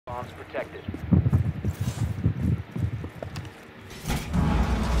bombs protected.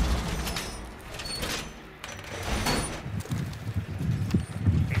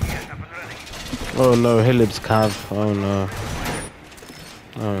 Oh no, Hillib's cav. Oh no.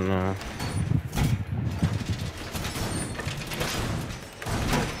 Oh no.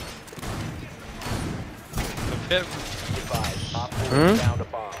 Hmm?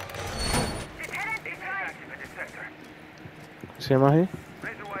 See him out here?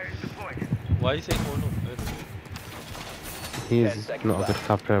 Why is he going on? He's not a good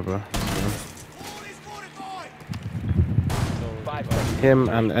cav player, bro. Him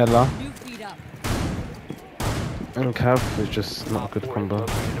and Ella and Cav is just not a good combo.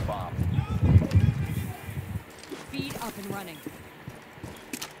 Feed up and running.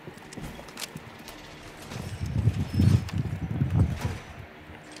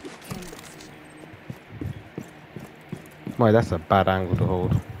 Why, that's a bad angle to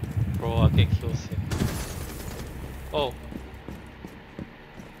hold. Bro, I get kills here. Oh.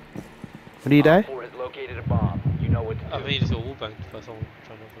 Did he die? Located a bomb. You know what to do. I mean, he just got wall banged by someone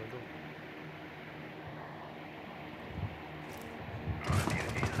trying to open the door.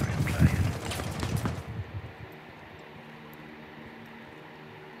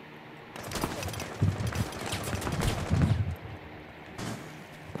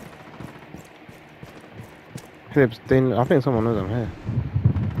 I think someone knows I'm here.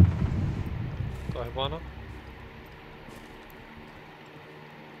 Got Hibana?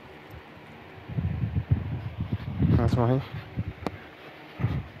 That's why.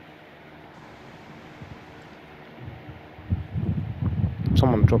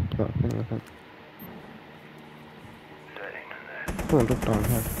 Someone dropped that thing, I think. Someone dropped down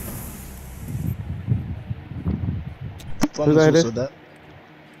here. Who's that also here? there.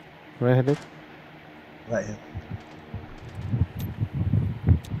 Where headed? Right here.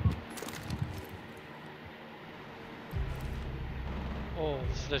 Oh,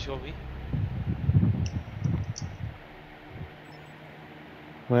 Sledge got me.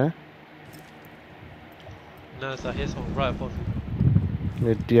 Where? No, it's I hear someone right above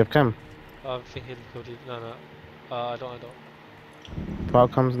you. Do you have cam? I think he'll killed you. No, no. I don't. Power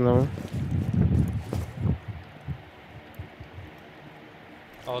comes in the room.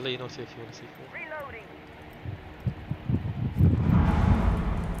 I'll let you know if you want to see for. Reloading.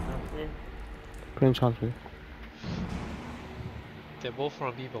 Put in charge, please. They're both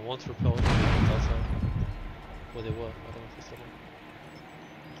on B, but one's repelled and one's outside. Well, they were. I don't know if they're still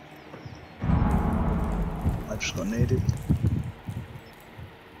on. I just got naded. I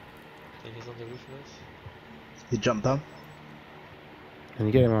think he's on the roof with us. He jumped down. Can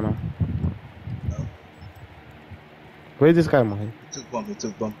you get him or not? No. Where's this guy, man? He took bomb. He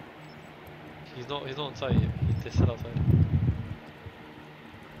took bomb. He's not on site yet. He's still outside.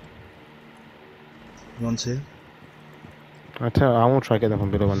 One's here. I won't try to get them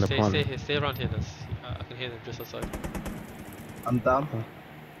from below when they're planning. Stay here. Stay around here. I can hear them just outside. I'm down.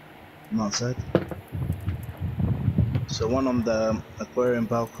 I'm outside. So one on the aquarium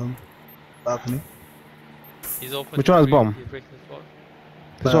balcony. He's open. Which one's bomb? He's breaking the spot.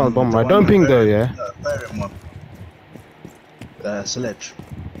 This one's bomb, the right? one Don't on the ping though, aquarium- yeah? The aquarium one. Sledge.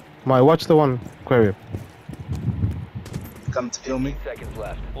 Mate, watch the one aquarium. Come to kill me. Seconds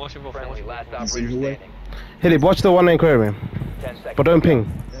left. Watch him, bro. Watch Friendly, him. last He's operator in the way. standing. Hit it, watch the one aquarium. 10 seconds. But don't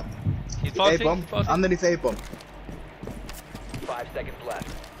ping. He's A planting. bomb. Planting. Underneath A bomb. 5 seconds left.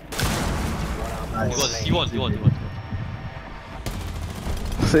 Nice. You won.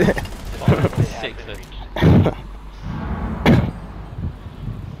 That's it. Sick, then.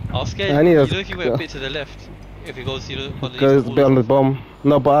 I was scared. I need a- If you went a bit to the left, if it goes, underneath Goes a the bit on the wall. bomb.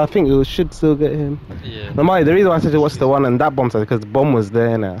 No, but I think it should still get him. Yeah. No, mate, the reason why I said to watch the one and that bomb side because the bomb was there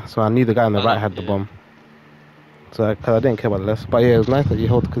innit? So I knew the guy on the right had the yeah. bomb. So I didn't care about the left. But yeah, it was nice that you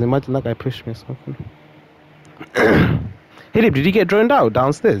held because imagine that guy pushed me or something. Hey, did you get droned out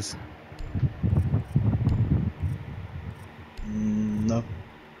downstairs? No.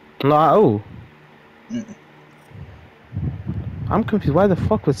 Not at all. Mm. I'm confused. Why the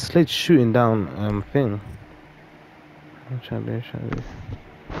fuck was Sledge shooting down thing? I'm trying to be.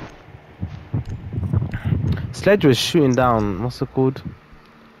 Sledge was shooting down. What's it called?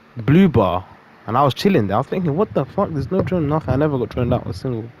 Blue bar, and I was chilling there. I was thinking, what the fuck? There's no drone. Nothing. I never got droned out a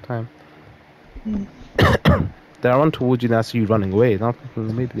single time. Mm. Then I run towards you and I see you running away. And I'm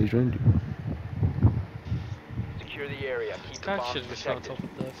thinking maybe they droned you. Secure the area. Keep the Guy bombs should have shot on protected.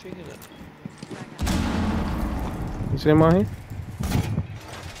 top of the thing, innit? You see him out here?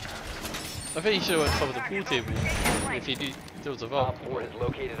 I think he should have went top of the pool table. If he knew there was a Op valve. 4 has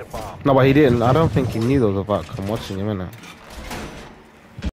located a bomb. No, but he didn't. I don't think he knew there was a vac. I'm watching him innit?